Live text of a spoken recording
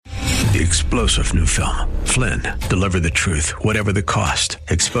The explosive new film, Flynn, deliver the truth, whatever the cost,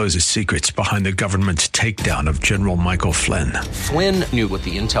 exposes secrets behind the government's takedown of General Michael Flynn. Flynn knew what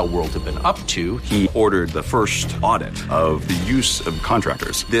the intel world had been up to. He ordered the first audit of the use of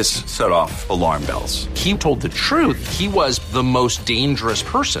contractors. This set off alarm bells. He told the truth. He was the most dangerous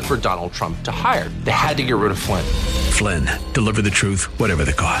person for Donald Trump to hire. They had to get rid of Flynn. Flynn, deliver the truth, whatever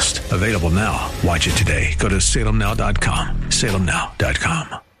the cost. Available now. Watch it today. Go to salemnow.com.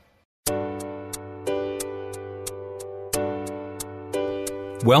 salemnow.com.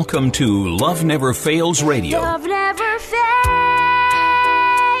 Welcome to Love Never Fails Radio. Love never fails.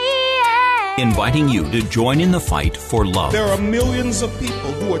 Inviting you to join in the fight for love. There are millions of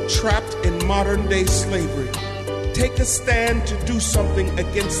people who are trapped in modern-day slavery. Take a stand to do something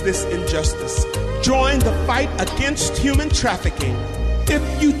against this injustice. Join the fight against human trafficking.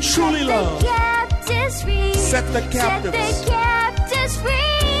 If you truly love, set the captives free.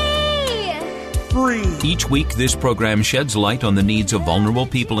 Each week, this program sheds light on the needs of vulnerable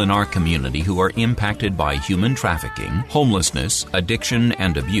people in our community who are impacted by human trafficking, homelessness, addiction,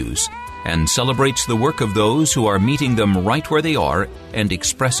 and abuse, and celebrates the work of those who are meeting them right where they are and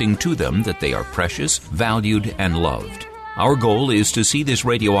expressing to them that they are precious, valued, and loved. Our goal is to see this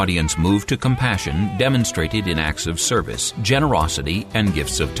radio audience move to compassion demonstrated in acts of service, generosity, and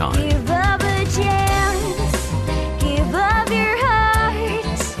gifts of time. Give up a chance. Give up your heart.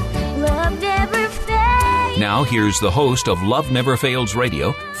 Love never fails. Now here's the host of Love Never Fails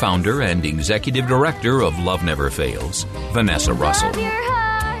Radio, founder and executive director of Love Never Fails, Vanessa Russell.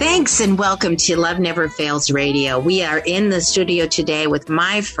 Thanks and welcome to Love Never Fails Radio. We are in the studio today with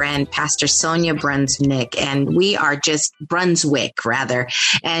my friend, Pastor Sonia Brunswick, and we are just Brunswick, rather.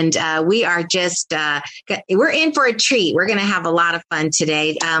 And we are just, we're in for a treat. We're going to have a lot of fun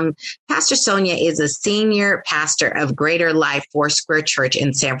today. Pastor Sonia is a senior pastor of Greater Life Foursquare Church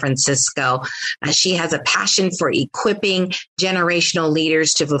in San Francisco. She has a passion for equipping generational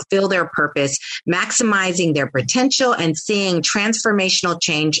leaders to fulfill their purpose, maximizing their potential, and seeing transformational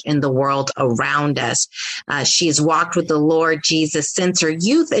change in the world around us. She has walked with the Lord Jesus since her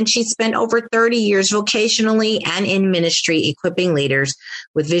youth, and she spent over 30 years vocationally and in ministry equipping leaders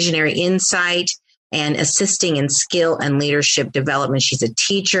with visionary insight and assisting in skill and leadership development. She's a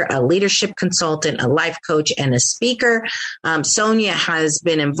teacher, a leadership consultant, a life coach, and a speaker. Sonia has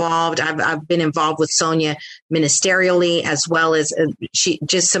been involved. I've been involved with Sonia ministerially, as well as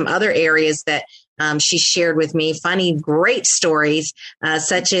just some other areas that she shared with me. Funny, great stories,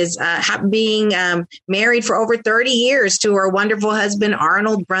 such as being married for over 30 years to her wonderful husband,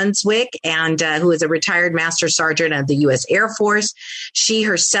 Arnold Brunswick, and who is a retired Master Sergeant of the U.S. Air Force. She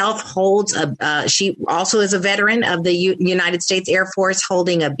herself holds she also is a veteran of the United States Air Force,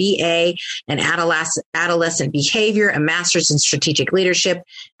 holding a BA in adolescent behavior, a master's in strategic leadership,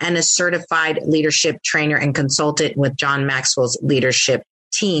 and a certified leadership trainer and consultant with John Maxwell's leadership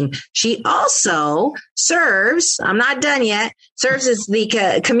team. She also serves, I'm not done yet, serves as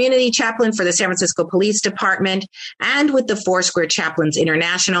the community chaplain for the San Francisco Police Department and with the Foursquare Chaplains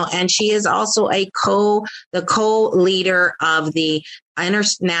International. And she is also the co-leader of the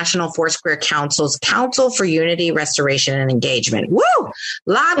International Foursquare Council's Council for Unity, Restoration, and Engagement. Woo!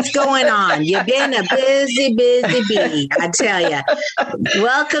 Lots going on. You've been a busy bee, I tell you.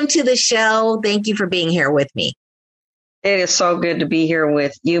 Welcome to the show. Thank you for being here with me. It is so good to be here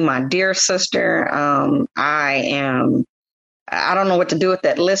with you, my dear sister. I don't know what to do with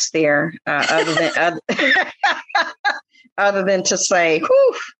that list there, other than to say,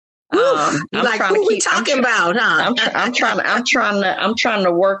 whew. Like, who we talking about, huh? I'm trying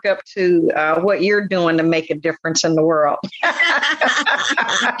to work up to what you're doing to make a difference in the world.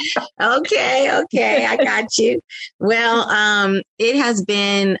 Okay, I got you. Well, it has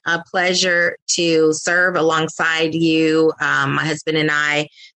been a pleasure to serve alongside you, my husband and I,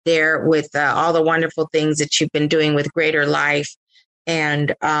 there with all the wonderful things that you've been doing with Greater Life,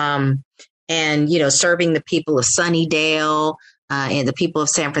 and serving the people of Sunnydale. And the people of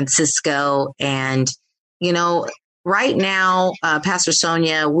San Francisco. And, right now, Pastor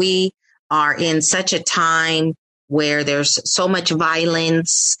Sonia, we are in such a time where there's so much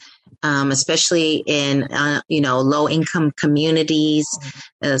violence, especially in, low income communities,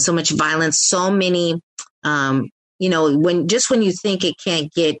 so much violence, so many, when you think it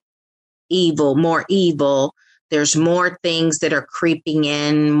can't get more evil, there's more things that are creeping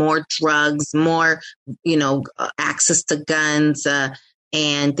in, more drugs, more, access to guns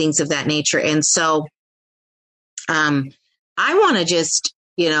and things of that nature. And so I want to just,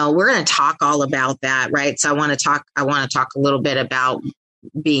 we're going to talk all about that, right? So I want to talk a little bit about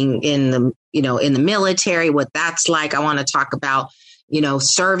being in the, in the military, what that's like. I want to talk about,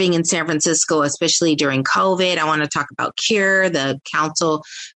 serving in San Francisco, especially during COVID. I want to talk about CURE, the Council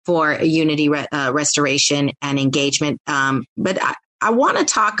for Unity Restoration and Engagement. But I want to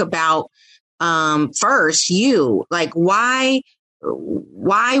talk about first you, like why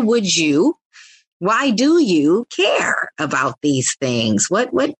do you care about these things?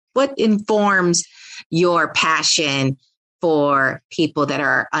 What informs your passion for people that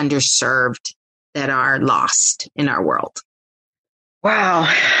are underserved, that are lost in our world?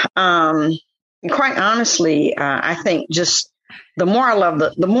 Wow. Quite honestly, I think just the more I love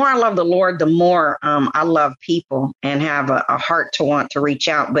the Lord, the more I love people and have a heart to want to reach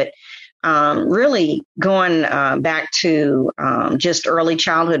out. But really going back to just early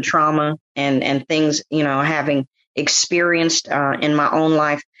childhood trauma and things, having experienced in my own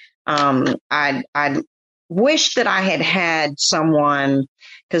life, I wish that I had someone,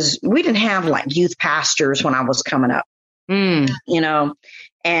 because we didn't have like youth pastors when I was coming up. And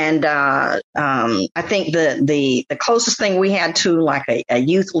I think the closest thing we had to like a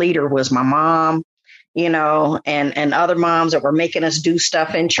youth leader was my mom, and other moms that were making us do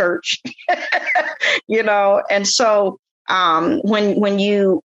stuff in church, and so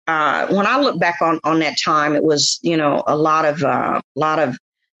when I look back on that time, it was a lot of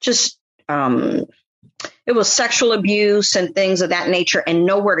just it was sexual abuse and things of that nature, and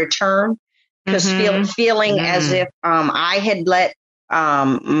nowhere to turn. Because feeling as if I had let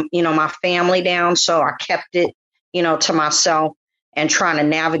my family down, so I kept it to myself and trying to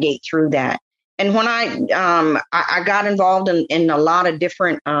navigate through that. And when I got involved in a lot of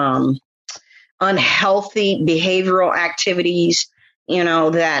different unhealthy behavioral activities,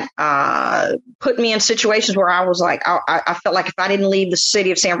 that put me in situations where I was like, I felt like if I didn't leave the city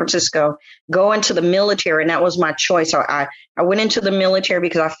of San Francisco, go into the military, and that was my choice. So I went into the military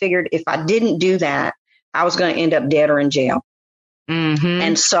because I figured if I didn't do that, I was going to end up dead or in jail.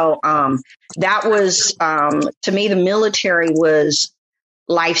 And so that was, to me, the military was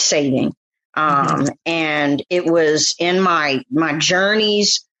life-saving. And it was in my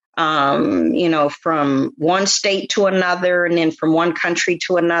journeys, from one state to another, and then from one country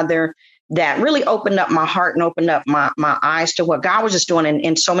to another, that really opened up my heart and opened up my eyes to what God was just doing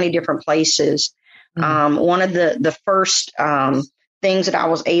in so many different places. One of the first things that I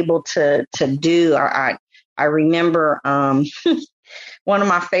was able to do, I remember one of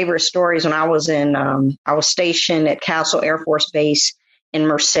my favorite stories when I was I was stationed at Castle Air Force Base in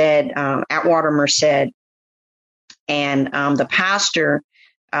Merced, Atwater, Merced, and the pastor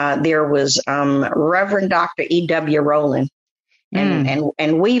there was Reverend Dr. E.W. Rowland,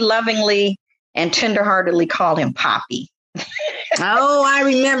 and we lovingly and tenderheartedly called him Poppy. Oh, I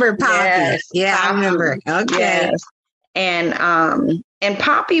remember Poppy. Yes, yeah, Poppy. I remember. Okay. Yes. And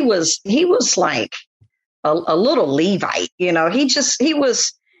Poppy was like a little Levite, he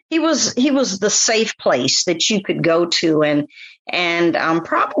was the safe place that you could go to, and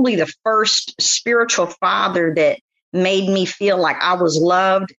probably the first spiritual father that made me feel like I was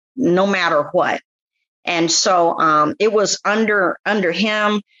loved no matter what. And so it was under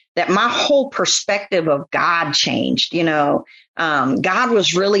him that my whole perspective of God changed. God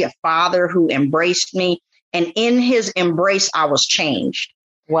was really a father who embraced me, and in his embrace, I was changed.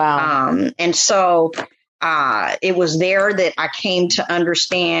 Wow. And so it was there that I came to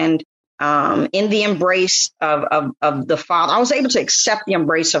understand in the embrace of the Father. I was able to accept the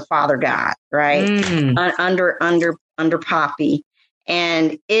embrace of Father God, right? Under Poppy.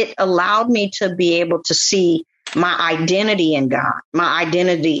 And it allowed me to be able to see my identity in God, my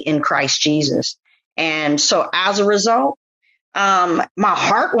identity in Christ Jesus. And so as a result, my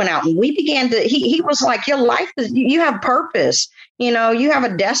heart went out, and we began to, he was like, your life is, you have purpose, you have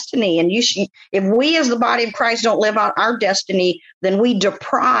a destiny, and if we as the body of Christ don't live out our destiny, then we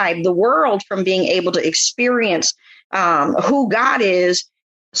deprive the world from being able to experience who God is,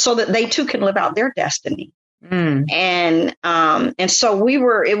 so that they too can live out their destiny. And so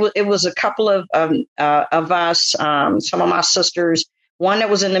it was a couple of us, some of my sisters, one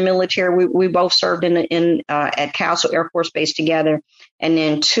that was in the military. We both served at Castle Air Force Base together. And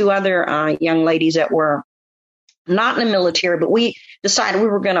then two other young ladies that were not in the military, but we decided we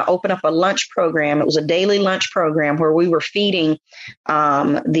were going to open up a lunch program. It was a daily lunch program where we were feeding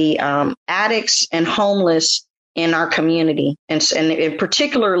the addicts and homeless in our community, and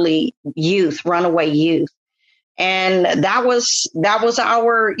particularly youth, runaway youth. And that was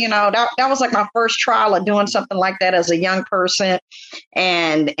our, that was like my first trial of doing something like that as a young person.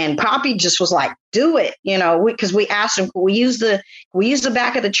 And Poppy just was like, do it, because we asked him, we use the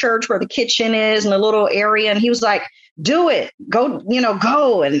back of the church where the kitchen is and the little area. And he was like, do it, go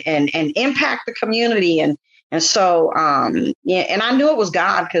and impact the community. And And so, and I knew it was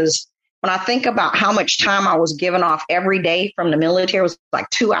God, because when I think about how much time I was giving off every day from the military, it was like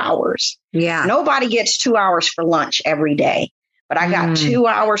 2 hours. Yeah. Nobody gets 2 hours for lunch every day, but I got 2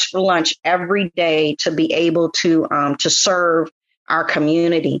 hours for lunch every day to be able to serve our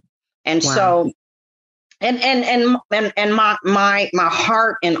community. And so, and my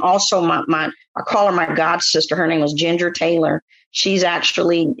heart, and also my I call her my god sister. Her name was Ginger Taylor. She's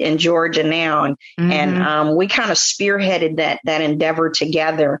actually in Georgia now, and we kind of spearheaded that endeavor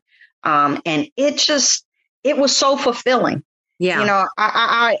together. And it was so fulfilling. Yeah. You know,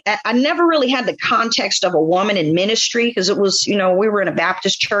 I never really had the context of a woman in ministry, because it was, you know, we were in a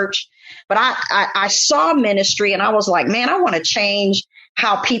Baptist church, but I saw ministry and I was like, man, I want to change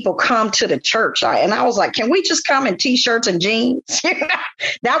how people come to the church. And I was like, can we just come in t-shirts and jeans?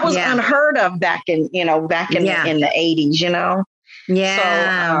 That was unheard of back in the 80s, you know? Yeah. So,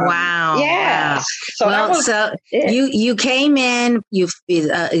 wow. Yeah. Wow. So, well, you came in, you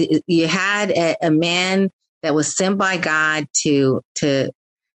had a man that was sent by God to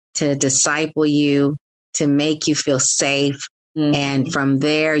disciple you, to make you feel safe. And from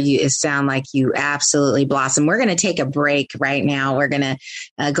there, it sounds like you absolutely blossom. We're going to take a break right now. We're going to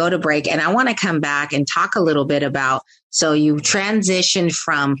go to break. And I want to come back and talk a little bit about, so you transitioned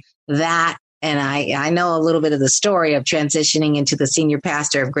from that. And I know a little bit of the story of transitioning into the senior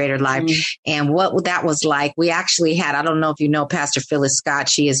pastor of Greater Life and what that was like. We actually had, I don't know if you know Pastor Phyllis Scott.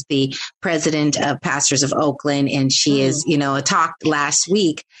 She is the president of Pastors of Oakland. And she is, talked last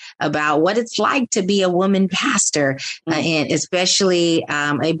week about what it's like to be a woman pastor, and especially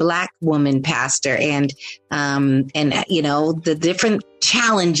a Black woman pastor, and the different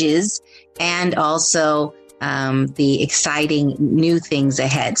challenges, and also the exciting new things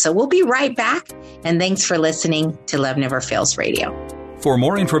ahead. So we'll be right back. And thanks for listening to Love Never Fails Radio. For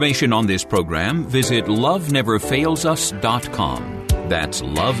more information on this program, visit loveneverfailsus.com. That's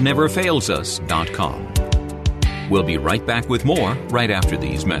loveneverfailsus.com. We'll be right back with more right after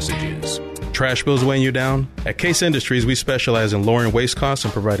these messages. Trash bills weighing you down? At Case Industries, we specialize in lowering waste costs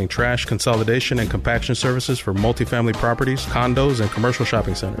and providing trash consolidation and compaction services for multifamily properties, condos, and commercial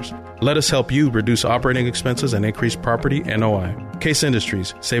shopping centers. Let us help you reduce operating expenses and increase property NOI. Case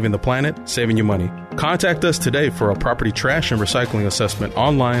Industries, saving the planet, saving you money. Contact us today for a property trash and recycling assessment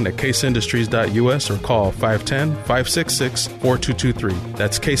online at caseindustries.us or call 510-566-4223.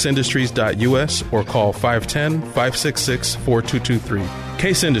 That's caseindustries.us or call 510-566-4223.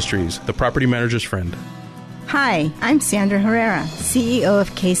 Case Industries, the property manager's friend. Hi, I'm Sandra Herrera, CEO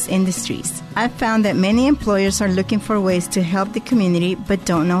of Case Industries. I've found that many employers are looking for ways to help the community but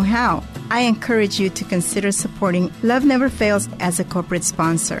don't know how. I encourage you to consider supporting Love Never Fails as a corporate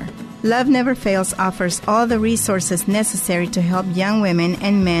sponsor. Love Never Fails offers all the resources necessary to help young women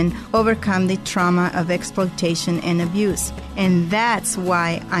and men overcome the trauma of exploitation and abuse. And that's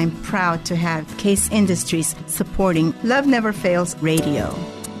why I'm proud to have Case Industries supporting Love Never Fails Radio.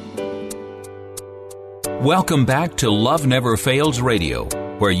 Welcome back to Love Never Fails Radio,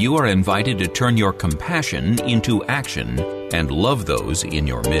 where you are invited to turn your compassion into action and love those in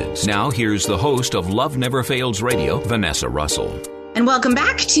your midst. Now, here's the host of Love Never Fails Radio, Vanessa Russell. And welcome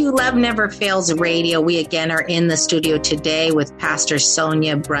back to Love Never Fails Radio. We again are in the studio today with Pastor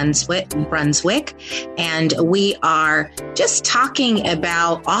Sonia Brunswick, and we are just talking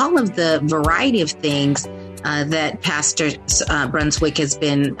about all of the variety of things that Pastor Brunswick has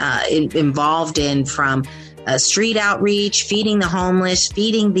been involved in, from street outreach, feeding the homeless,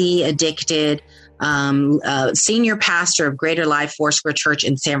 feeding the addicted, senior pastor of Greater Life Foursquare Church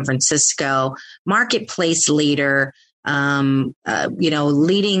in San Francisco, marketplace leader, leading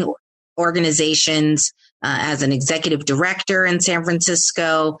organizations as an executive director in San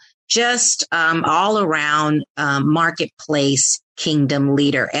Francisco, just all around marketplace kingdom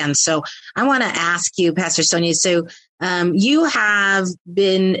leader. And so I want to ask you, Pastor Sonia, so you have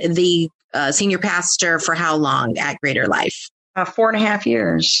been the senior pastor for how long at Greater Life? 4.5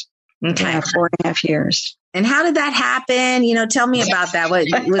 years. Okay. 4.5 years. And how did that happen? Tell me about that. Was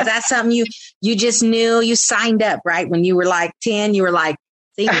that something you just knew? You signed up, right? When you were like 10, you were like,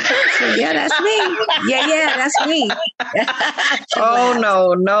 yeah, that's me. Yeah, that's me. Oh,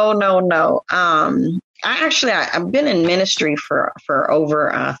 no. I've been in ministry for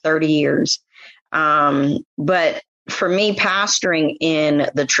over 30 years. But for me, pastoring in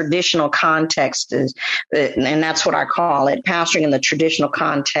the traditional context and that's what I call it, pastoring in the traditional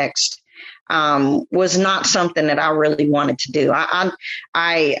context, was not something that I really wanted to do. I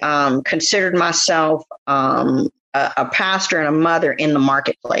considered myself a pastor and a mother in the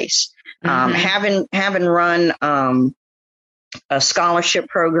marketplace. Having run a scholarship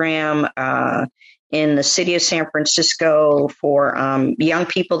program in the city of San Francisco for young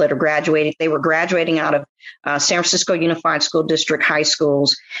people that are graduating. They were graduating out of San Francisco Unified School District high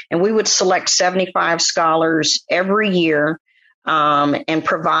schools. And we would select 75 scholars every year and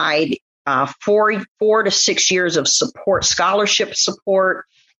provide 4 to 6 years of support, scholarship support,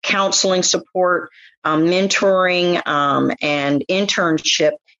 counseling support, mentoring, and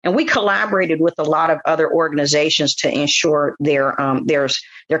internship. And we collaborated with a lot of other organizations to ensure their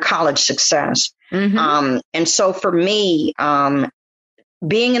college success. Mm-hmm. And so for me,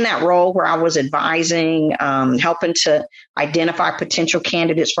 being in that role where I was advising, helping to identify potential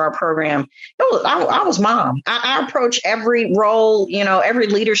candidates for our program, I was mom. I approach every role, every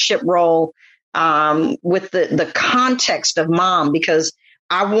leadership role with the context of mom, because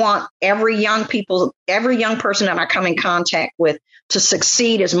I want every young person that I come in contact with to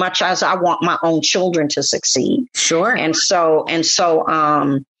succeed as much as I want my own children to succeed. Sure. And so,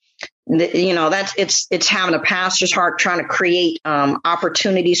 it's having a pastor's heart, trying to create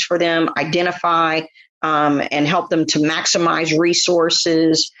opportunities for them, identify and help them to maximize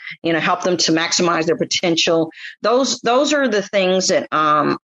resources, help them to maximize their potential. Those are the things that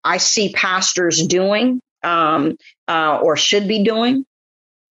I see pastors doing or should be doing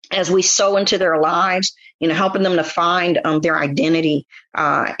as we sow into their lives, helping them to find their identity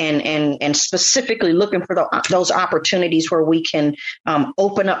and specifically looking for those opportunities where we can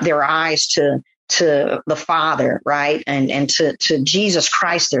open up their eyes to the Father, right? And to Jesus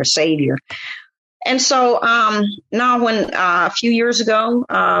Christ, their Savior. And so now when a few years ago,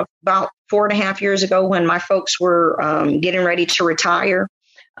 about 4.5 years ago, when my folks were getting ready to retire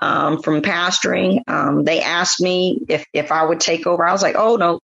from pastoring, they asked me if I would take over. I was like, oh,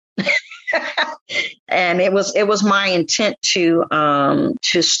 no. And it was my intent to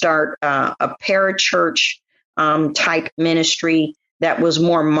start a parachurch type ministry that was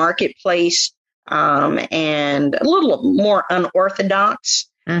more marketplace and a little more unorthodox,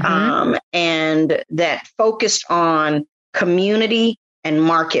 mm-hmm. And that focused on community and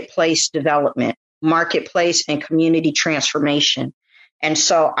marketplace development, marketplace and community transformation. And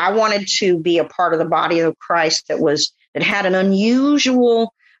so I wanted to be a part of the body of Christ that had an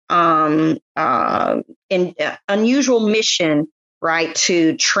unusual unusual mission, right,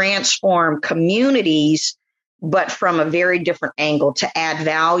 to transform communities, but from a very different angle, to add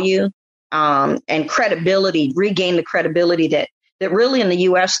value and credibility, regain the credibility that really in the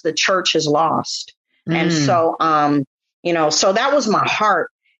U.S. the church has lost. And so, so that was my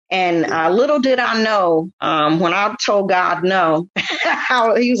heart. And little did I know when I told God no,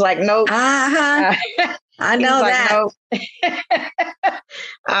 how he was like, nope. Uh-huh. I know that.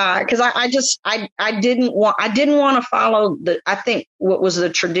 Because I didn't want to follow what was the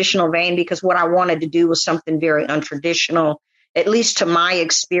traditional vein, because what I wanted to do was something very untraditional, at least to my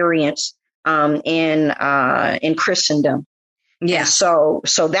experience in Christendom. Yeah. So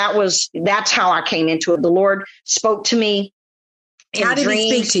that's how I came into it. The Lord spoke to me. How did he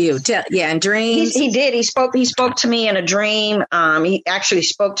speak to you? In dreams? He did. He spoke to me in a dream. He actually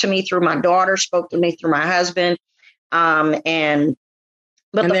spoke to me through my daughter, spoke to me through my husband. But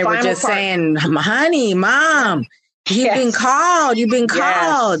they were just saying, honey, mom, you've been called. You've been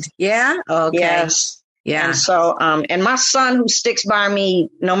called. Yeah. Okay. Yes. Yeah. And so, and my son, who sticks by me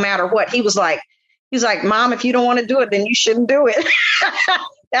no matter what, he was like, Mom, if you don't want to do it, then you shouldn't do it.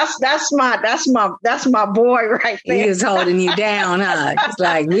 That's my boy right there. He was holding you down, huh? It's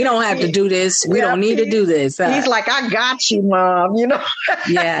like, we don't have to do this. We don't need to do this. Huh? He's like, I got you, Mom.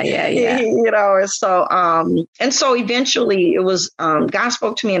 Yeah. And so eventually it was God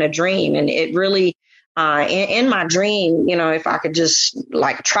spoke to me in a dream, and it really in my dream, if I could just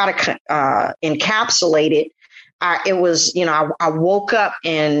try to encapsulate it. It was, I woke up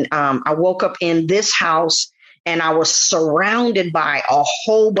and I woke up in this house, and I was surrounded by a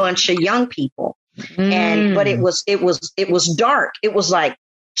whole bunch of young people. But it was dark. It was like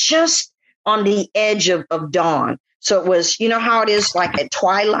just on the edge of dawn. So it was, how it is like at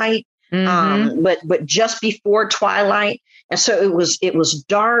twilight, but just before twilight. And so it was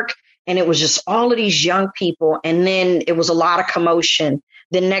dark, and it was just all of these young people. And then it was a lot of commotion.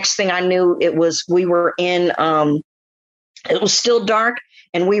 The next thing I knew, we were in, it was still dark,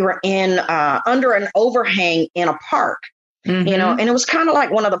 and we were in under an overhang in a park, and it was kind of like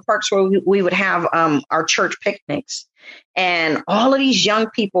one of the parks where we would have our church picnics, and all of these young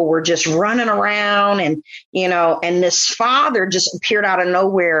people were just running around, and and this father just appeared out of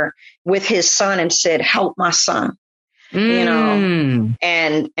nowhere with his son and said, "Help my son," and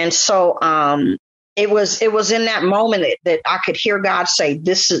so it was in that moment that I could hear God say,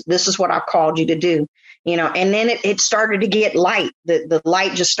 "This is what I've called you to do." and then it started to get light. The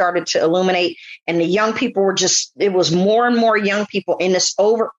light just started to illuminate, and the young people were it was more and more young people in this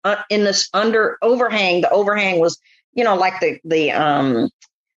overhang. The overhang was, like the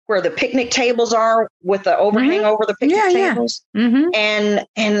where the picnic tables are, with the overhang over the picnic tables. And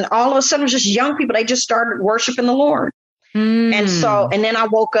all of a sudden it was just young people. They just started worshiping the Lord. And then I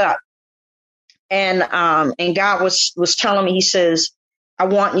woke up, and God was telling me, he says, I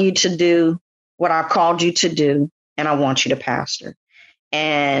want you to do what I've called you to do, and I want you to pastor.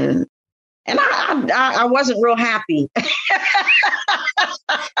 And I wasn't real happy.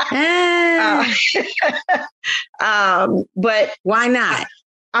 But why not?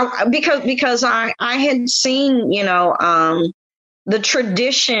 Because I had seen, the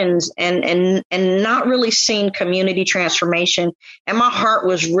traditions and not really seen community transformation. And my heart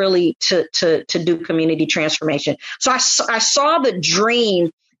was really to do community transformation. So I saw the dream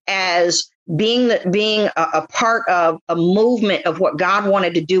as being a part of a movement of what God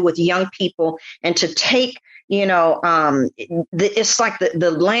wanted to do with young people, and to take, it's like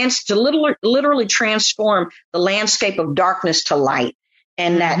the lands to literally transform the landscape of darkness to light,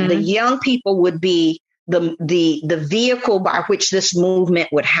 and that the young people would be the vehicle by which this movement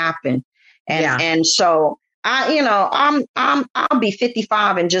would happen. And so I'll be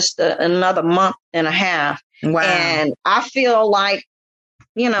 55 in just another month and a half. Wow. And I feel like,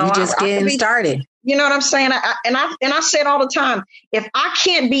 you're just getting started. You know what I'm saying? I say it all the time. If I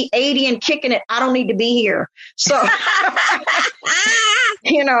can't be 80 and kicking it, I don't need to be here. So, and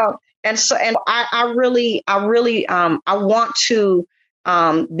I really want to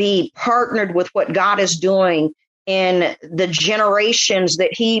be partnered with what God is doing in the generations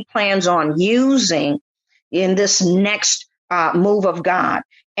that he plans on using in this next move of God.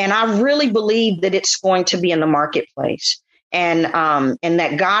 And I really believe that it's going to be in the marketplace. And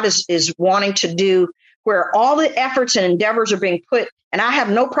that God is wanting to do where all the efforts and endeavors are being put. And I have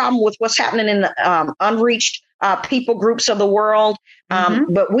no problem with what's happening in the unreached people groups of the world.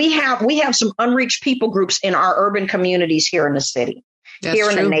 But we have some unreached people groups in our urban communities here in the city,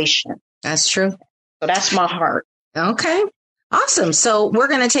 in the nation. That's true. So that's my heart. Okay. Awesome. So we're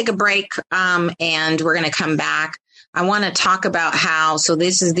going to take a break and we're going to come back. I want to talk about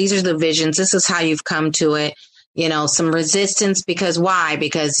these are the visions. This is how you've come to it. Some resistance because why?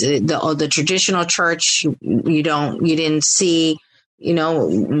 Because the traditional church, you didn't see,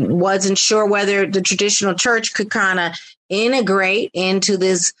 wasn't sure whether the traditional church could kind of integrate into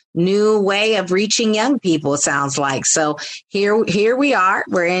this new way of reaching young people, it sounds like. So here we are.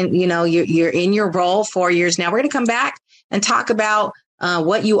 We're in, you're in your role 4 years now. We're going to come back and talk about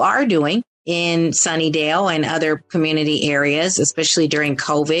what you are doing in Sunnydale and other community areas, especially during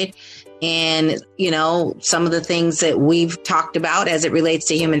COVID. And, some of the things that we've talked about as it relates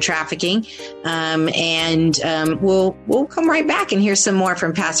to human trafficking. We'll come right back and hear some more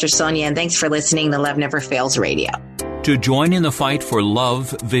from Pastor Sonia. And thanks for listening to Love Never Fails Radio. To join in the fight for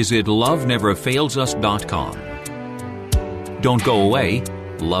love, visit loveneverfailsus.com. Don't go away.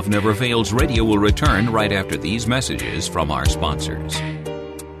 Love Never Fails Radio will return right after these messages from our sponsors.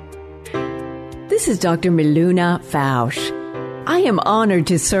 This is Dr. Miluna Fausch. I am honored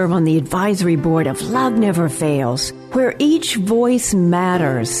to serve on the advisory board of Love Never Fails, where each voice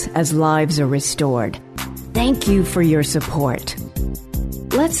matters as lives are restored. Thank you for your support.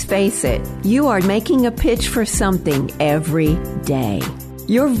 Let's face it, you are making a pitch for something every day.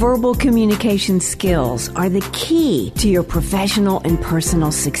 Your verbal communication skills are the key to your professional and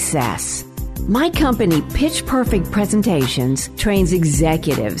personal success. My company, Pitch Perfect Presentations, trains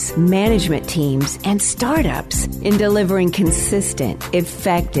executives, management teams, and startups in delivering consistent,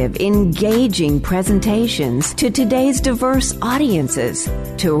 effective, engaging presentations to today's diverse audiences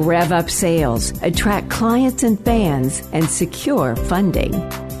to rev up sales, attract clients and fans, and secure funding.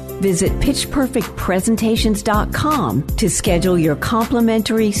 Visit pitchperfectpresentations.com to schedule your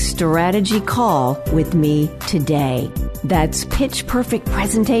complimentary strategy call with me today. That's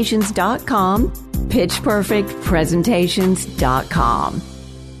pitchperfectpresentations.com, pitchperfectpresentations.com.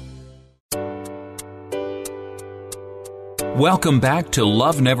 Welcome back to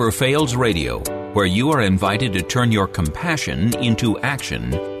Love Never Fails Radio, where you are invited to turn your compassion into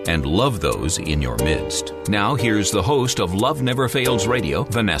action and love those in your midst. Now, here's the host of Love Never Fails Radio,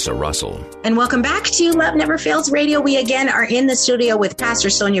 Vanessa Russell. And welcome back to Love Never Fails Radio. We again are in the studio with Pastor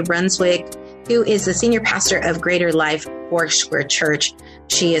Sonia Brunswick, who is the senior pastor of Greater Life Foursquare Church.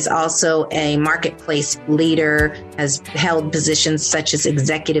 She is also a marketplace leader, has held positions such as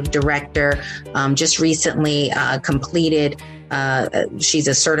executive director, just recently completed. She's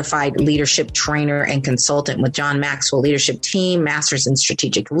a certified leadership trainer and consultant with John Maxwell Leadership Team, Masters in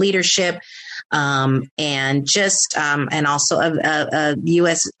Strategic Leadership. and just and also a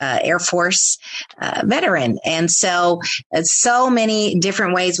U.S. Air Force veteran. And so many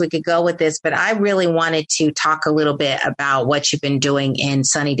different ways we could go with this, but I really wanted to talk a little bit about what you've been doing in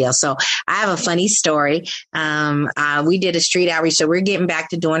Sunnydale. So I have a funny story. We did a street outreach, so we're getting back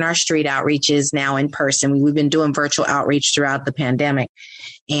to doing our street outreaches now in person. We've been doing virtual outreach throughout the pandemic.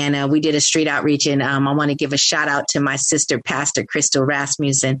 And we did a street outreach, and I want to give a shout out to my sister, Pastor Crystal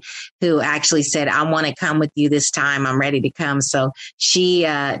Rasmussen, who actually said, I want to come with you this time. I'm ready to come. So she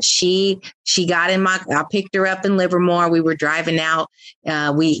got in I picked her up in Livermore. We were driving out.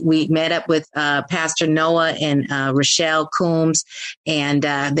 We met up with Pastor Noah and Rochelle Coombs and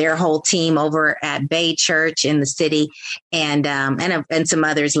their whole team over at Bay Church in the city, and some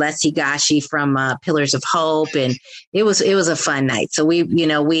others, Leslie Gashi from Pillars of Hope, and it was a fun night. So we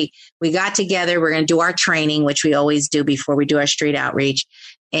got together. We're going to do our training, which we always do before we do our street outreach,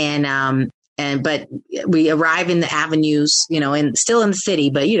 but we arrive in the avenues, and still in the city,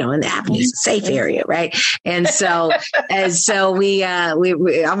 but in the avenues, safe area, right? And so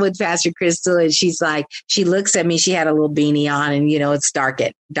I'm with Pastor Crystal, and she looks at me. She had a little beanie on, and it's dark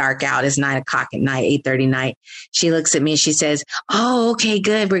out. It's 9 o'clock at night, 8:30 night. She looks at me and she says, "Oh, okay,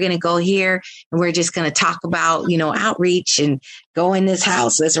 good. We're going to go here, and we're just going to talk about outreach and go in this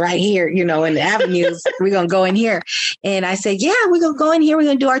house that's right here, in the avenues. We're going to go in here." And I said, "Yeah, we're going to go in here. We're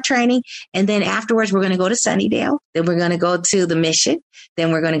going to do our training, and then afterwards we're going to go to Sunnydale. Then we're going to go to the Mission.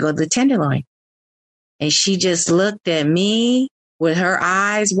 Then we're going to go to the Tenderloin." And she just looked at me with her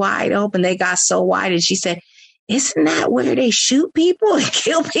eyes wide open. They got so wide, and she said, "Isn't that where they shoot people and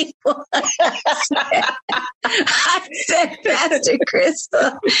kill people?" I said, "Pastor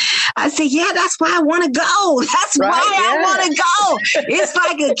Crystal," I said, "Yeah, that's why I want to go. That's why I want to go. It's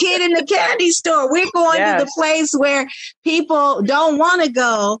like a kid in the candy store. We're going to the place where people don't want to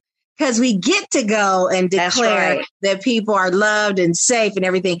go, because we get to go and declare that people are loved and safe and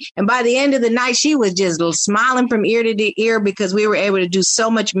everything." And by the end of the night, she was just smiling from ear to ear, because we were able to do so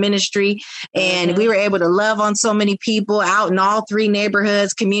much ministry, and we were able to love on so many people out in all 3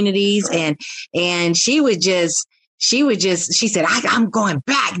 neighborhoods, communities. And she said, "I'm going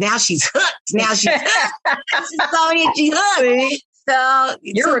back." Now she's hooked. Sonia, she's hooked. So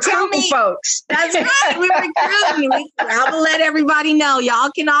you're recruiting folks. That's right. We're recruiting. I will let everybody know. Y'all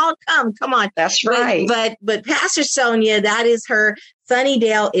can all come. Come on. That's right. But Pastor Sonia, that is her.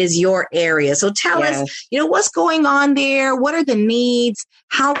 Sunnydale is your area. So tell us, what's going on there? What are the needs?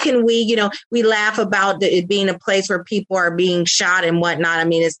 How can we, we laugh about it being a place where people are being shot and whatnot. I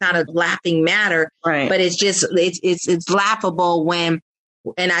mean, it's not a laughing matter, right? But it's just, it's laughable when,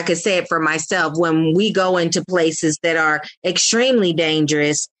 and I could say it for myself, when we go into places that are extremely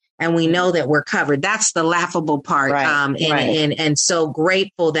dangerous and we know that we're covered. That's the laughable part. And so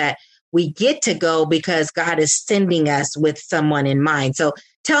grateful that we get to go because God is sending us with someone in mind. So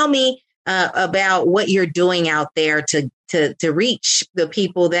tell me about what you're doing out there to reach the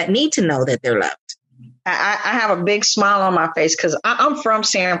people that need to know that they're loved. I have a big smile on my face because I'm from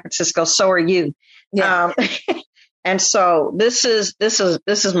San Francisco. So are you. Yeah. And so this is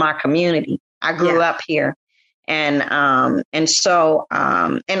my community. I grew up here, and also,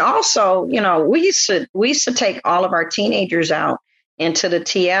 we used to take all of our teenagers out into the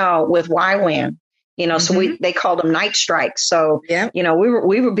TL with YWAM, so they called them night strikes. So,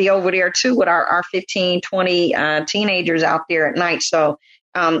 we would be over there too with our 15, 20 teenagers out there at night. So,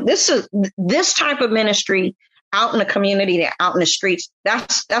 this type of ministry out in the community, out in the streets,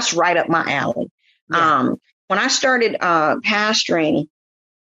 that's right up my alley. Yeah. When I started pastoring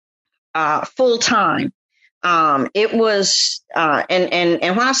full time, it was and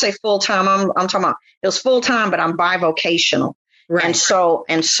when I say full time, I'm talking about it was full time, but I'm bivocational. Right. And so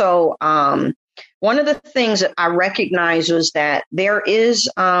one of the things that I recognized was that there is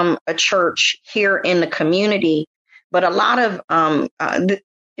a church here in the community, but a lot of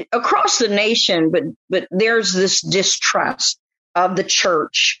across the nation, but there's this distrust of the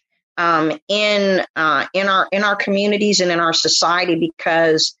church in our communities and in our society,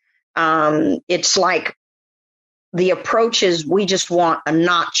 because it's like the approach is we just want a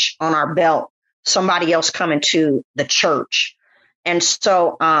notch on our belt, somebody else coming to the church. And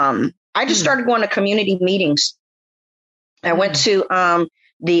so I just started going to community meetings. I went to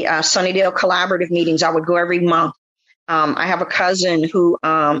the Sunnydale Collaborative meetings. I would go every month. I have a cousin who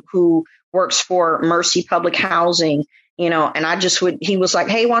works for Mercy Public Housing, and he was like,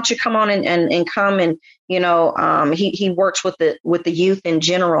 "Hey, why don't you come on and come?" And, he works with the youth in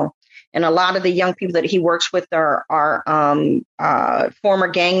general. And a lot of the young people that he works with are former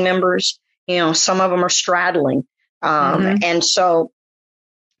gang members. Some of them are straddling. And so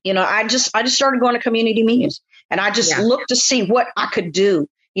I just started going to community meetings, and I just looked to see what I could do,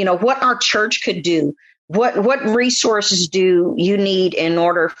 what our church could do. What resources do you need in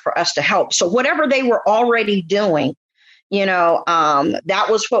order for us to help? So whatever they were already doing, that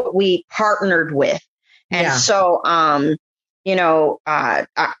was what we partnered with. And so, I know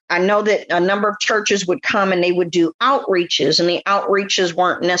that a number of churches would come and they would do outreaches, and the outreaches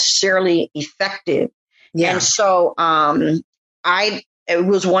weren't necessarily effective. Yeah. And so it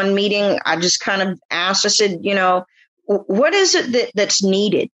was one meeting, I just kind of asked, I said, what is it that's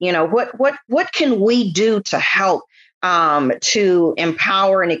needed? What can we do to help to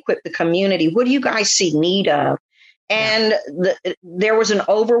empower and equip the community? What do you guys see need of? And there was an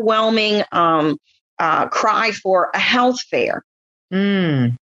overwhelming cry for a health fair.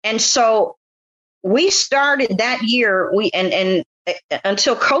 And so we started that year. And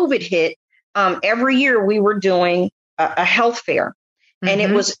until COVID hit, every year we were doing a health fair. And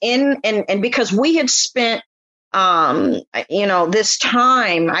it was and because we had spent this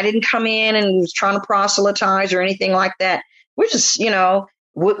time, I didn't come in and was trying to proselytize or anything like that. We're just,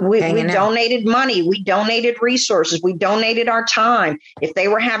 we donated money. We donated resources. We donated our time. If they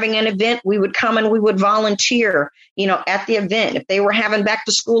were having an event, we would come and we would volunteer, at the event. If they were having back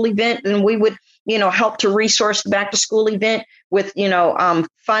to school event, then we would, help to resource the back to school event with,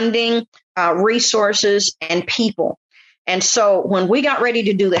 funding, resources, and people. And so when we got ready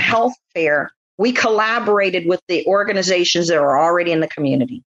to do the health fair, we collaborated with the organizations that are already in the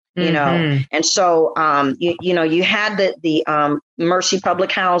community, and so, you had the Mercy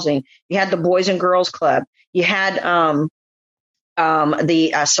Public Housing, you had the Boys and Girls Club, you had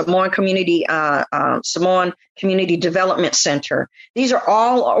the Samoan Community Development Center. These are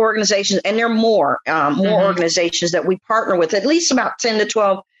all organizations, and there are more organizations that we partner with, at least about 10 to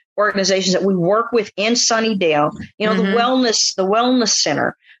 12 organizations that we work with in Sunnydale, the wellness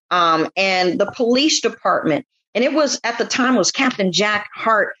center, and the police department. And it was, at the time, was Captain Jack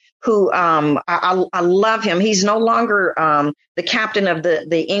Hart, who I love him. He's no longer the captain of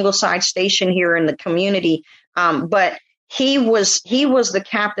the Ingleside station here in the community, but he was the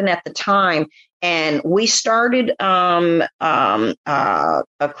captain at the time. And we started a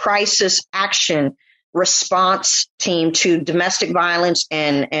crisis action response team to domestic violence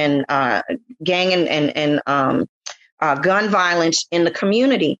and gang and gun violence in the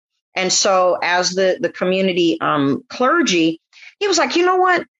community. And so as the community clergy, he was like, you know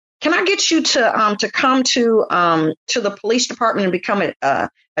what? Can I get you to come to the police department and become a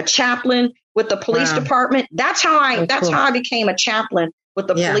chaplain with the police department? That's how I became a chaplain with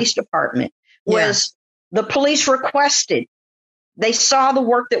the police department. Was the police requested? They saw the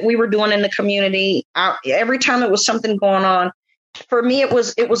work that we were doing in the community. Every time there was something going on, for me, it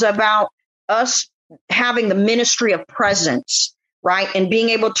was about us having the ministry of presence, right? And being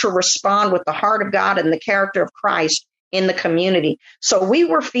able to respond with the heart of God and the character of Christ in the community. So we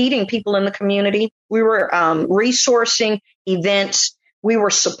were feeding people in the community. We were resourcing events. We were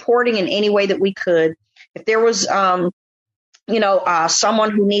supporting in any way that we could. If there was,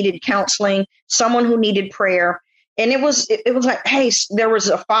 someone who needed counseling, someone who needed prayer, and it was like, hey, there was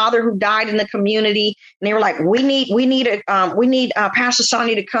a father who died in the community, and they were like, we need Pastor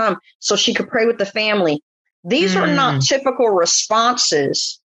Sonia to come so she could pray with the family. These are not typical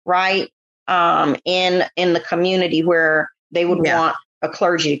responses, right? In the community where they would want a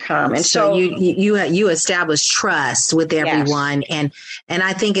clergy to come. And so you establish trust with everyone. Yes. And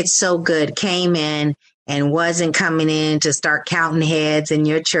I think it's so good. Came in and wasn't coming in to start counting heads in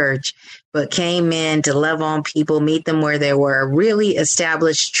your church, but came in to love on people, meet them where they were, really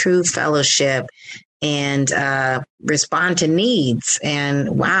establish true fellowship and respond to needs.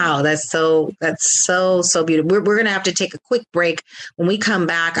 And wow, that's so beautiful. We're going to have to take a quick break. When we come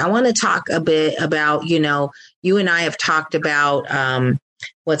back, I want to talk a bit about, you and I have talked about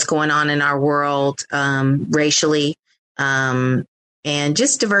what's going on in our world racially and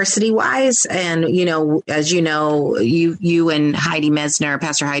just diversity wise. And, as you know, you and Heidi Mesner,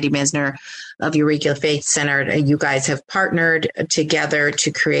 Pastor Heidi Mesner of Eureka Faith Center, you guys have partnered together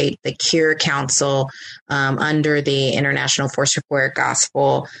to create the Cure Council under the International Foursquare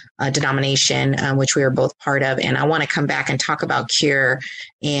Gospel denomination, which we are both part of. And I want to come back and talk about Cure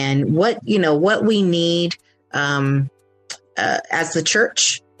and what we need as the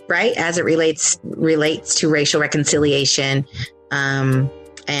church, right? As it relates to racial reconciliation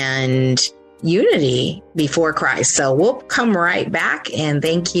and unity before Christ. So we'll come right back, and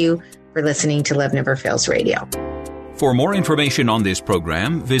thank you for listening to Love Never Fails Radio. For more information on this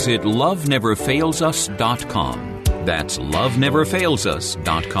program, visit loveneverfailsus.com. That's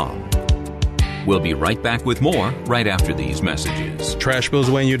loveneverfailsus.com. We'll be right back with more right after these messages. Trash bills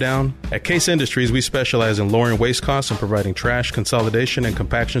weighing you down? At Case Industries, we specialize in lowering waste costs and providing trash consolidation and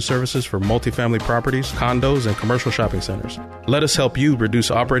compaction services for multifamily properties, condos, and commercial shopping centers. Let us help you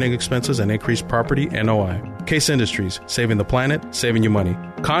reduce operating expenses and increase property NOI. Case Industries, saving the planet, saving you money.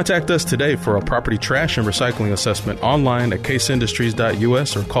 Contact us today for a property trash and recycling assessment online at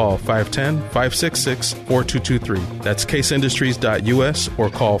caseindustries.us or call 510-566-4223. That's caseindustries.us or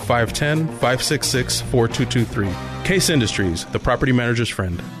call 510-566-4223. Case Industries, the property manager's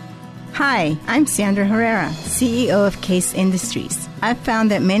friend. Hi, I'm Sandra Herrera, CEO of Case Industries. I've found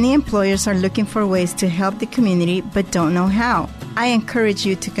that many employers are looking for ways to help the community but don't know how. I encourage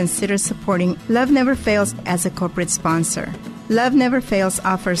you to consider supporting Love Never Fails as a corporate sponsor. Love Never Fails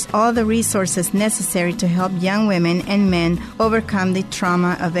offers all the resources necessary to help young women and men overcome the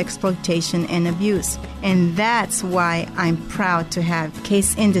trauma of exploitation and abuse. And that's why I'm proud to have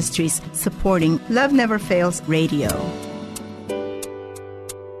Case Industries supporting Love Never Fails Radio.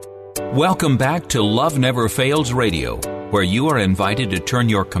 Welcome back to Love Never Fails Radio, where you are invited to turn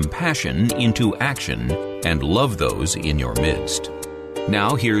your compassion into action and love those in your midst.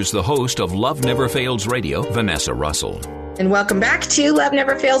 Now here's the host of Love Never Fails Radio, Vanessa Russell. And welcome back to Love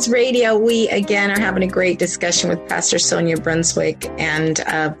Never Fails Radio. We, again, are having a great discussion with Pastor Sonia Brunswick and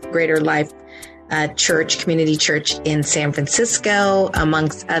Greater Life Church, Community Church in San Francisco,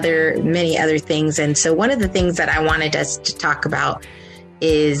 amongst many other things. And so one of the things that I wanted us to talk about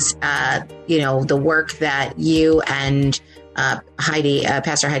is, the work that you and Pastor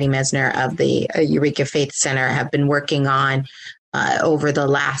Heidi Mesner of the Eureka Faith Center have been working on over the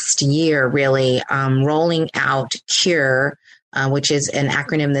last year, really, rolling out CURE, which is an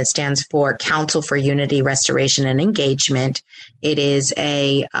acronym that stands for Council for Unity, Restoration, and Engagement. It is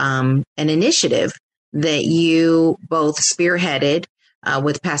an initiative that you both spearheaded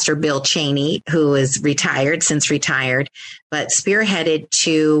with Pastor Bill Cheney, who is since retired, but spearheaded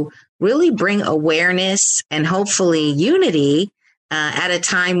to really bring awareness and hopefully unity at a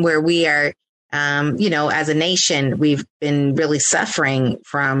time where we are, as a nation, we've been really suffering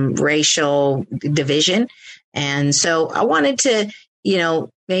from racial division. And so I wanted to,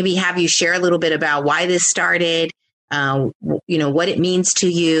 maybe have you share a little bit about why this started, what it means to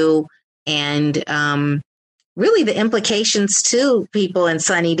you, and really the implications to people in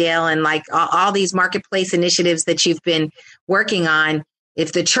Sunnydale and like all these marketplace initiatives that you've been working on.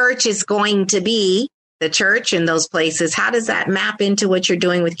 If the church is going to be the church in those places, how does that map into what you're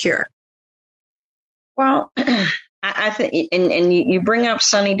doing with CURE? Well, I think, and you bring up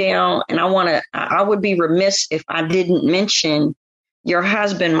Sunnydale, and I would be remiss if I didn't mention your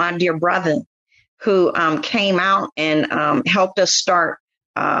husband, my dear brother, who came out and helped us start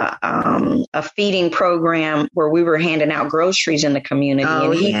a feeding program where we were handing out groceries in the community.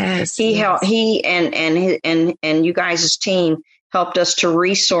 Oh, and he and you guys' team helped us to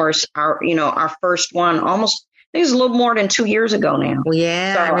resource our first one almost. I think it was a little more than 2 years ago now.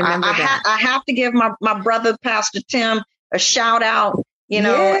 Yeah, so I remember that. I have to give my brother, Pastor Tim, a shout out, and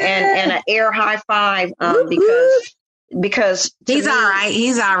an air high five because he's all right.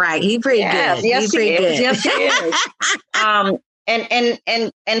 He's all right. He's pretty good. Yes, he's pretty good. Yes, he is.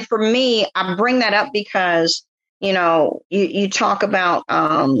 And for me, I bring that up because, you talk about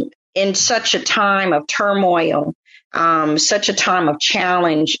in such a time of turmoil, such a time of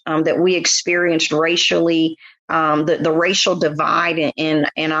challenge that we experienced racially, the racial divide in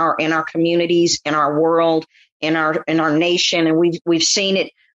our communities, in our world, in our nation, and we've seen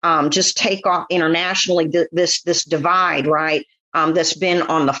it just take off internationally. This divide, right? That's been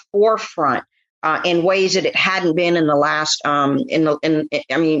on the forefront in ways that it hadn't been in the last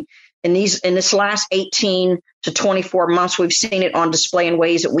in this last 18 to 24 months. We've seen it on display in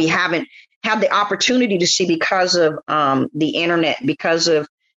ways that we haven't had the opportunity to see because of the internet, because of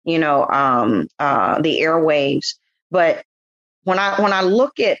the airwaves. But when I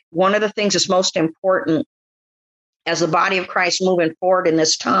look at one of the things that's most important as the body of Christ moving forward in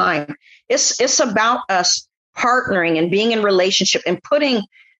this time, it's about us partnering and being in relationship and putting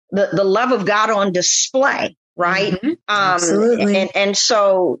the love of God on display, right? Mm-hmm. Absolutely. And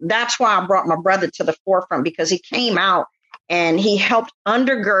so that's why I brought my brother to the forefront, because he came out and he helped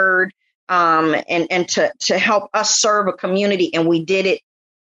undergird and to help us serve a community, and we did it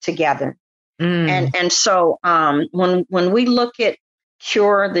together. And so when we look at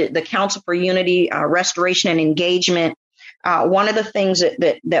CURE, the Council for Unity, Restoration, and Engagement, one of the things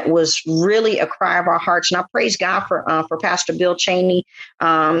that was really a cry of our hearts, and I praise God for Pastor Bill Cheney.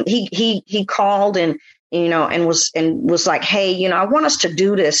 He called and and was like, hey, I want us to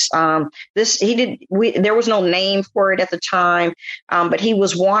do this. There was no name for it at the time, but he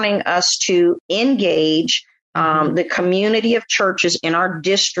was wanting us to engage the community of churches in our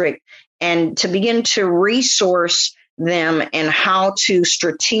district and to begin to resource them and how to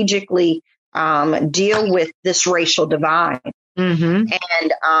strategically deal with this racial divide. And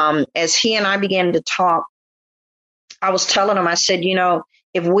as he and I began to talk, I was telling him, I said,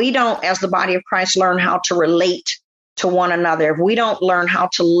 if we don't, as the body of Christ, learn how to relate to one another, if we don't learn how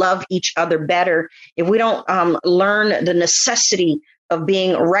to love each other better, if we don't learn the necessity of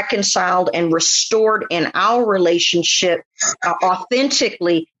being reconciled and restored in our relationship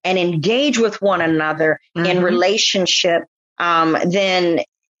authentically and engage with one another in relationship, then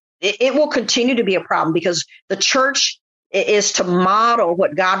it will continue to be a problem, because the church is to model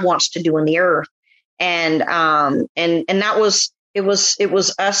what God wants to do in the earth. And that was, it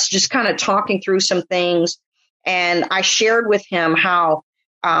was us just kind of talking through some things. And I shared with him how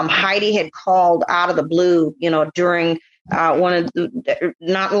Heidi had called out of the blue, during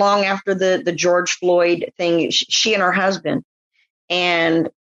not long after the George Floyd thing, she and her husband. And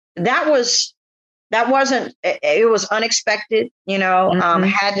it was unexpected,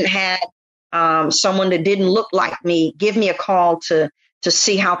 hadn't had someone that didn't look like me give me a call to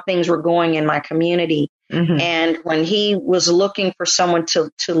see how things were going in my community. And when he was looking for someone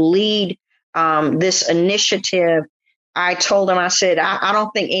to lead this initiative, I told him, I said, I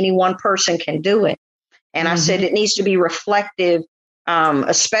don't think any one person can do it. And I said, it needs to be reflective,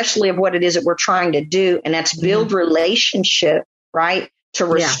 especially of what it is that we're trying to do. And that's build relationship, right? To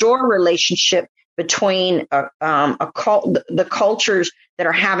restore relationship between the cultures that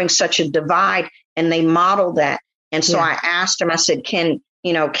are having such a divide, and they model that. And so I asked him, I said, can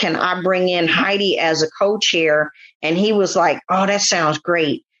I bring in Heidi as a co-chair? And he was like, oh, that sounds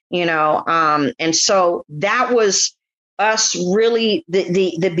great. And so that was us really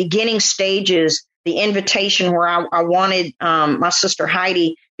the beginning stages, the invitation where I wanted my sister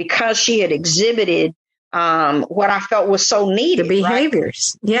Heidi, because she had exhibited what I felt was so needed. The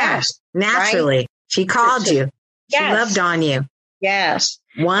behaviors. Right? Yes. Naturally. Right? She called you. She loved on you. Yes.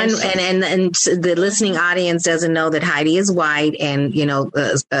 And the listening audience doesn't know that Heidi is white, and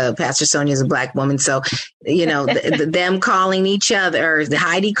Pastor Sonia is a black woman. So them calling each other, the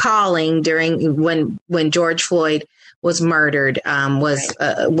Heidi calling during when George Floyd was murdered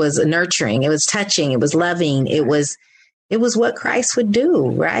was nurturing. It was touching. It was loving. It was what Christ would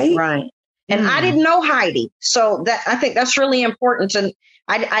do. Right. And I didn't know Heidi, so I think that's really important. And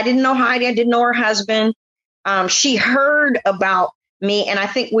I didn't know Heidi. I didn't know her husband. She heard about me, and I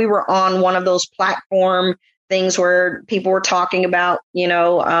think we were on one of those platform things where people were talking about,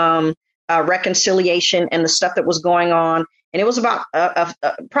 reconciliation and the stuff that was going on. And it was about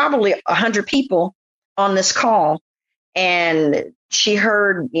probably 100 people on this call. And she and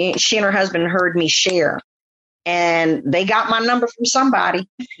her husband heard me share, and they got my number from somebody.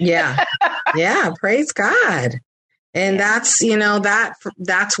 Yeah. Praise God. And that's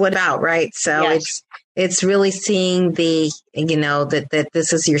what about, right? So it's really seeing that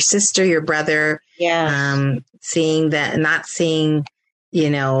this is your sister, your brother. Yeah. Seeing that, not seeing,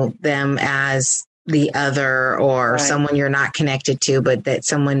 them as the other or someone you're not connected to, but that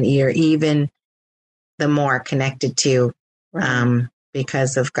someone you're even the more connected to,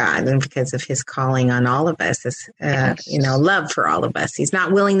 because of God and because of his calling on all of us, love for all of us. He's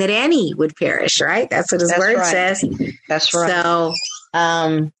not willing that any would perish, right? That's what his word says. That's right. So,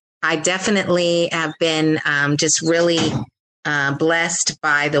 I definitely have been just really blessed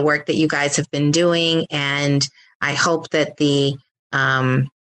by the work that you guys have been doing, and I hope that the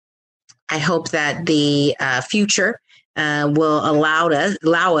future will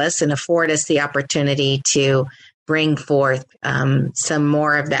allow us and afford us the opportunity to bring forth some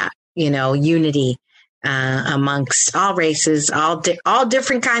more of that, unity amongst all races, all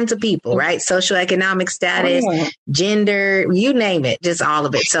different kinds of people, right? Socioeconomic status, gender, you name it, just all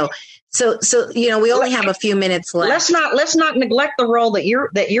of it. So we only have a few minutes left. Let's not neglect the role that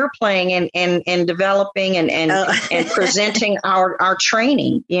you're playing in developing and presenting our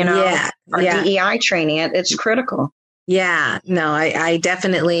training, our DEI training. It's critical. Yeah, no, I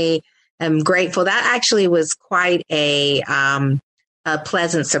definitely am grateful. That actually was quite a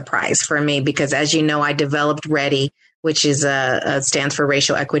pleasant surprise for me, because as you know, I developed READY, which is stands for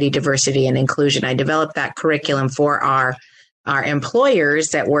Racial Equity, Diversity, and Inclusion. I developed that curriculum for our our employers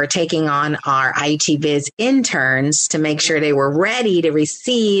that were taking on our IT Viz interns to make sure they were ready to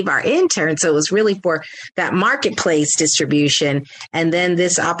receive our interns. So it was really for that marketplace distribution. And then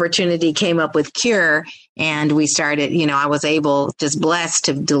this opportunity came up with Cure, and we started, I was just blessed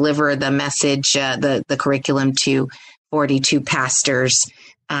to deliver the message, the curriculum to 42 pastors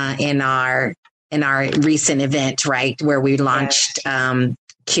in our recent event, right, where we launched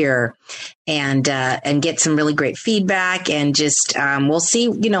Cure, and get some really great feedback, and just we'll see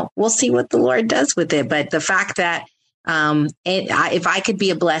what the Lord does with it. But the fact that if I could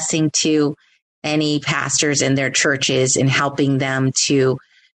be a blessing to any pastors in their churches in helping them to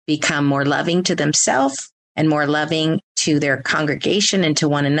become more loving to themselves and more loving to their congregation and to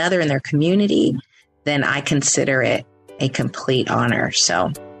one another in their community, then I consider it a complete honor.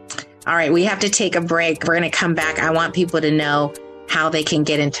 So, all right, we have to take a break. We're going to come back. I want people to know how they can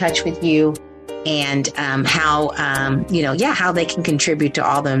get in touch with you, and how they can contribute to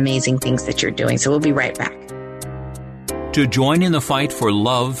all the amazing things that you're doing. So we'll be right back. To join in the fight for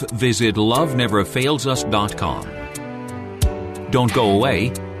love, visit loveneverfailsus.com. Don't go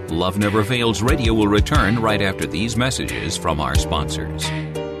away. Love Never Fails Radio will return right after these messages from our sponsors.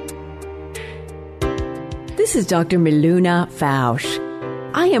 This is Dr. Miluna Fausch.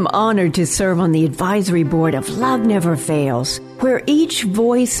 I am honored to serve on the advisory board of Love Never Fails, where each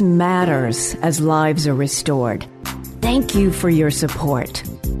voice matters as lives are restored. Thank you for your support.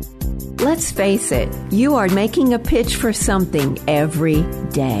 Let's face it, you are making a pitch for something every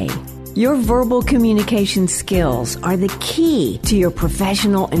day. Your verbal communication skills are the key to your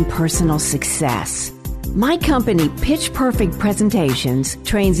professional and personal success. My company, Pitch Perfect Presentations,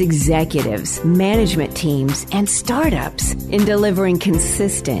 trains executives, management teams, and startups in delivering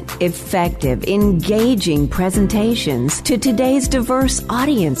consistent, effective, engaging presentations to today's diverse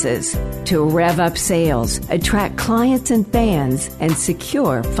audiences to rev up sales, attract clients and fans, and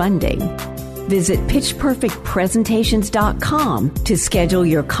secure funding. Visit pitchperfectpresentations.com to schedule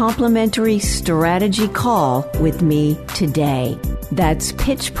your complimentary strategy call with me today. That's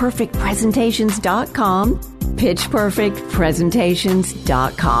pitchperfectpresentations.com,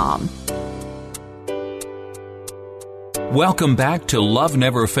 pitchperfectpresentations.com. Welcome back to Love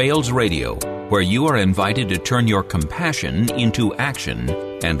Never Fails Radio, where you are invited to turn your compassion into action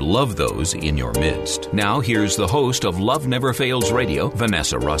and love those in your midst. Now, here's the host of Love Never Fails Radio,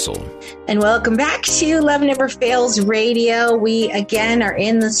 Vanessa Russell. And welcome back to Love Never Fails Radio. We, again, are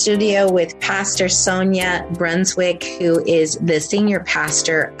in the studio with Pastor Sonia Brunswick, who is the senior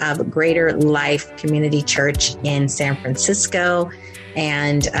pastor of Greater Life Community Church in San Francisco.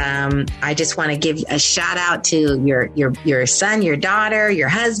 And I just want to give a shout out to your son, your daughter, your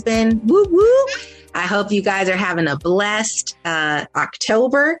husband. Woo woo! I hope you guys are having a blessed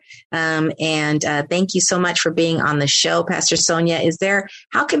October. And thank you so much for being on the show, Pastor Sonia.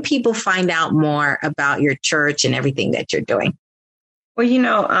 How can people find out more about your church and everything that you're doing? Well,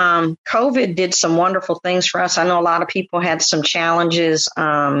 COVID did some wonderful things for us. I know a lot of people had some challenges.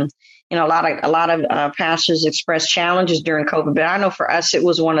 A lot of pastors expressed challenges during COVID, but I know for us, it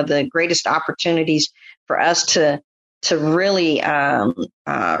was one of the greatest opportunities for us to really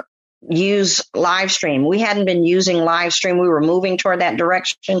use live stream. We hadn't been using live stream. We were moving toward that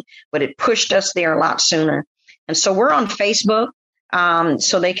direction, but it pushed us there a lot sooner. And so we're on Facebook.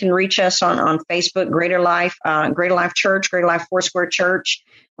 So they can reach us on Facebook, Greater Life Church, Greater Life Foursquare Church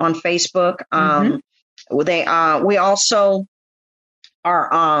on Facebook. We also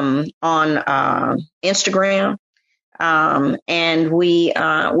are on Instagram, and we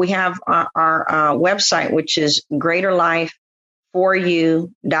have our website, which is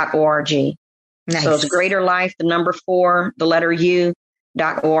greaterlife4u.org. Nice. So it's Greater Life, the number 4, the letter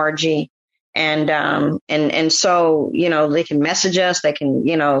U.org. And so, they can message us, they can,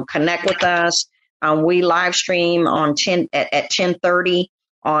 connect with us. We live stream at 10:30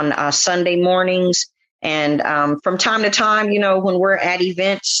 on Sunday mornings. And from time to time, when we're at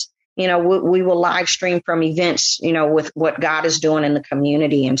events, we will live stream from events, with what God is doing in the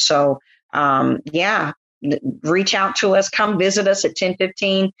community. And so, reach out to us, come visit us at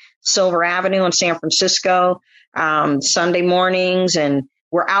 1015 Silver Avenue in San Francisco, Sunday mornings. And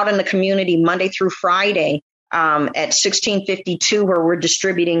we're out in the community Monday through Friday at 1652, where we're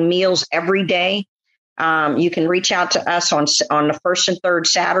distributing meals every day. You can reach out to us on the first and third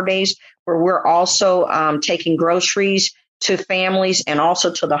Saturdays, where we're also taking groceries to families and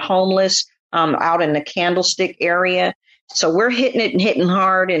also to the homeless out in the Candlestick area. So we're hitting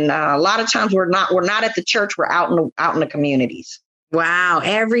hard. And a lot of times we're not at the church. We're out in the communities. Wow,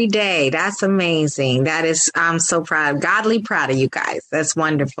 every day. That's amazing. I'm so proud, godly proud of you guys. That's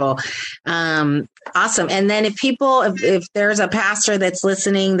wonderful. Awesome. And then if there's a pastor that's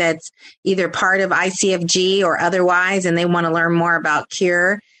listening that's either part of ICFG or otherwise, and they want to learn more about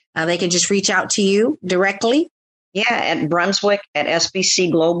Cure, they can just reach out to you directly. Yeah, at Brunswick at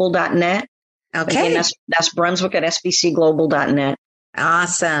sbcglobal.net. Okay. Again, that's Brunswick at sbcglobal.net.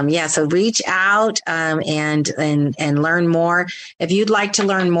 Awesome. Yeah. So reach out and learn more. If you'd like to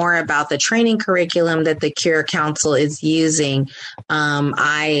learn more about the training curriculum that the Cure Council is using,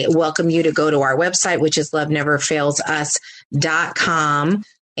 I welcome you to go to our website, which is loveneverfailsus.com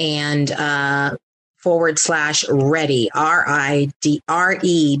and /ready,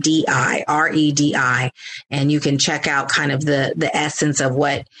 REDI. And you can check out kind of the essence of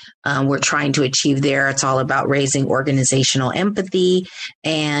what we're trying to achieve there. It's all about raising organizational empathy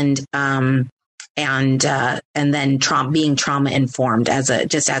and then being trauma informed as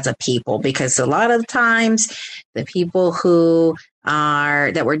a people, because a lot of times the people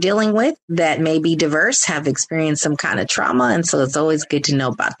that we're dealing with that may be diverse have experienced some kind of trauma. And so it's always good to know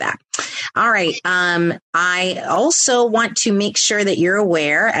about that. All right. I also want to make sure that you're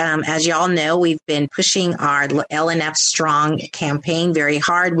aware, as y'all know, we've been pushing our LNF Strong campaign very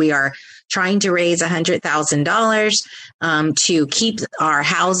hard. We are trying to raise $100,000 to keep our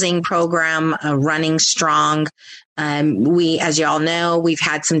housing program running strong. As y'all know, we've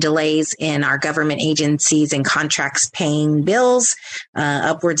had some delays in our government agencies and contracts paying bills,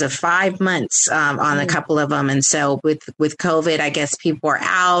 upwards of 5 months on a couple of them. And so with COVID, I guess people are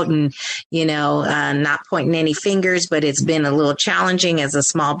out and, not pointing any fingers, but it's been a little challenging as a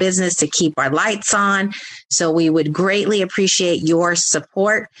small business to keep our lights on. So we would greatly appreciate your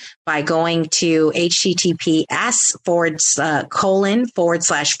support by going to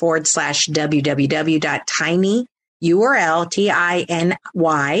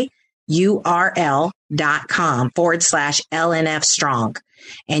Strong.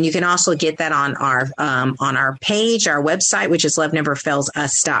 And you can also get that on our page, our website, which is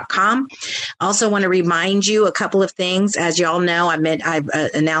loveneverfailsus.com. Also want to remind you a couple of things. As you all know, I've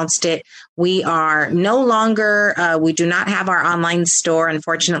announced it. We are no longer, we do not have our online store.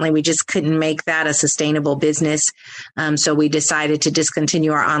 Unfortunately, we just couldn't make that a sustainable business. So we decided to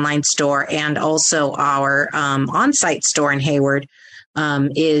discontinue our online store, and also our on-site store in Hayward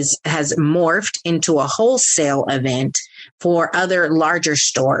has morphed into a wholesale event for other larger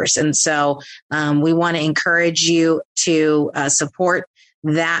stores. And so we want to encourage you to support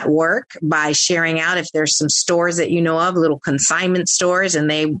that work by sharing out. If there's some stores that you know of, little consignment stores, and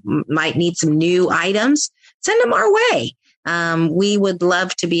they might need some new items, send them our way. We would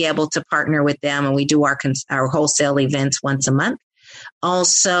love to be able to partner with them, and we do our wholesale events once a month.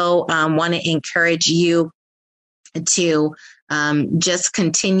 Also, want to encourage you to just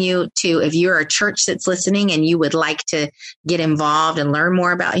continue to, if you're a church that's listening and you would like to get involved and learn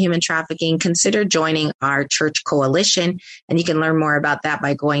more about human trafficking, consider joining our church coalition. And you can learn more about that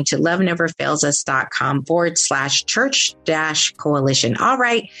by going to loveneverfailsus.com/church-coalition. All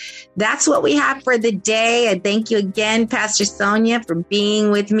right. That's what we have for the day. I thank you again, Pastor Sonia, for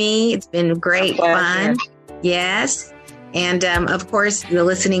being with me. It's been great fun. Yes. And of course, the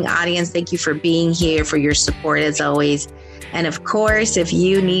listening audience, thank you for being here, for your support as always. And of course, if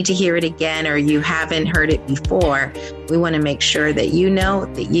you need to hear it again or you haven't heard it before, we want to make sure that you know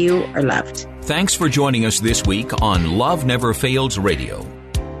that you are loved. Thanks for joining us this week on Love Never Fails Radio.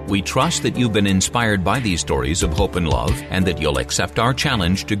 We trust that you've been inspired by these stories of hope and love, and that you'll accept our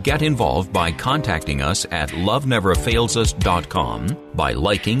challenge to get involved by contacting us at loveneverfailsus.com, by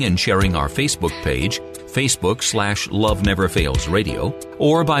liking and sharing our Facebook page, Facebook/Love Never Fails Radio,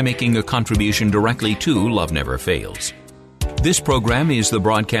 or by making a contribution directly to Love Never Fails. This program is the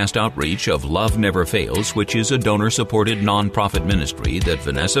broadcast outreach of Love Never Fails, which is a donor-supported nonprofit ministry that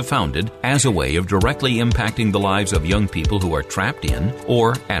Vanessa founded as a way of directly impacting the lives of young people who are trapped in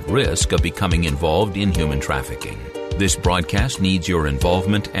or at risk of becoming involved in human trafficking. This broadcast needs your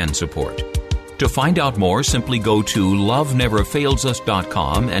involvement and support. To find out more, simply go to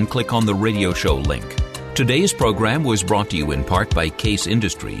loveneverfailsus.com and click on the radio show link. Today's program was brought to you in part by Case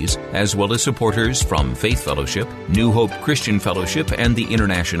Industries, as well as supporters from Faith Fellowship, New Hope Christian Fellowship, and the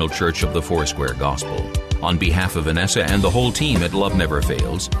International Church of the Foursquare Gospel. On behalf of Vanessa and the whole team at Love Never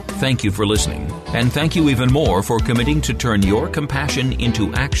Fails, thank you for listening, and thank you even more for committing to turn your compassion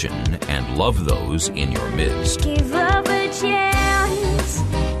into action and love those in your midst. Give up a chance.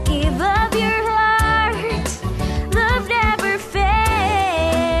 Give up your heart. Love never fails.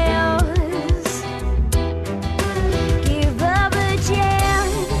 Give up a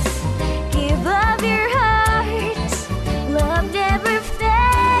chance. Give up your heart. Love never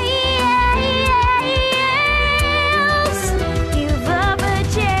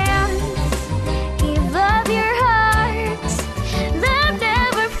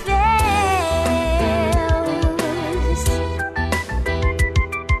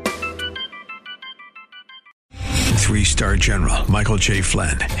J.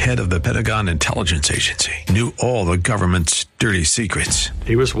 Flynn, head of the Pentagon Intelligence Agency, knew all the government's dirty secrets.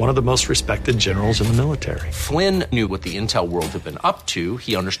 He was one of the most respected generals in the military. Flynn knew what the intel world had been up to.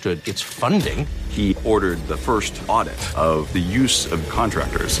 He understood its funding. He ordered the first audit of the use of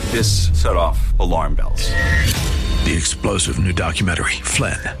contractors. This set off alarm bells. The explosive new documentary,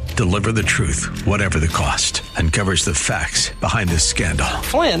 Flynn, Deliver the Truth, Whatever the Cost, uncovers the facts behind this scandal.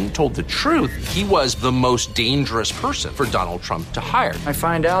 Flynn told the truth. He was the most dangerous person for Donald Trump to hire. I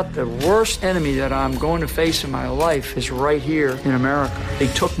find out the worst enemy that I'm going to face in my life is right here in America. They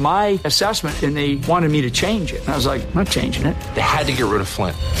took my assessment and they wanted me to change it. And I was like, I'm not changing it. They had to get rid of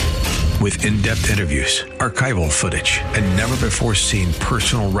Flynn. With in-depth interviews, archival footage, and never-before-seen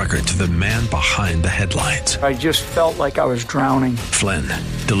personal records of the man behind the headlines. I just felt like I was drowning. Flynn,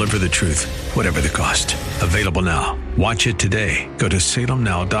 Deliver the Truth, Whatever the Cost. Available now. Watch it today. Go to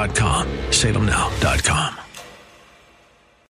salemnow.com. salemnow.com.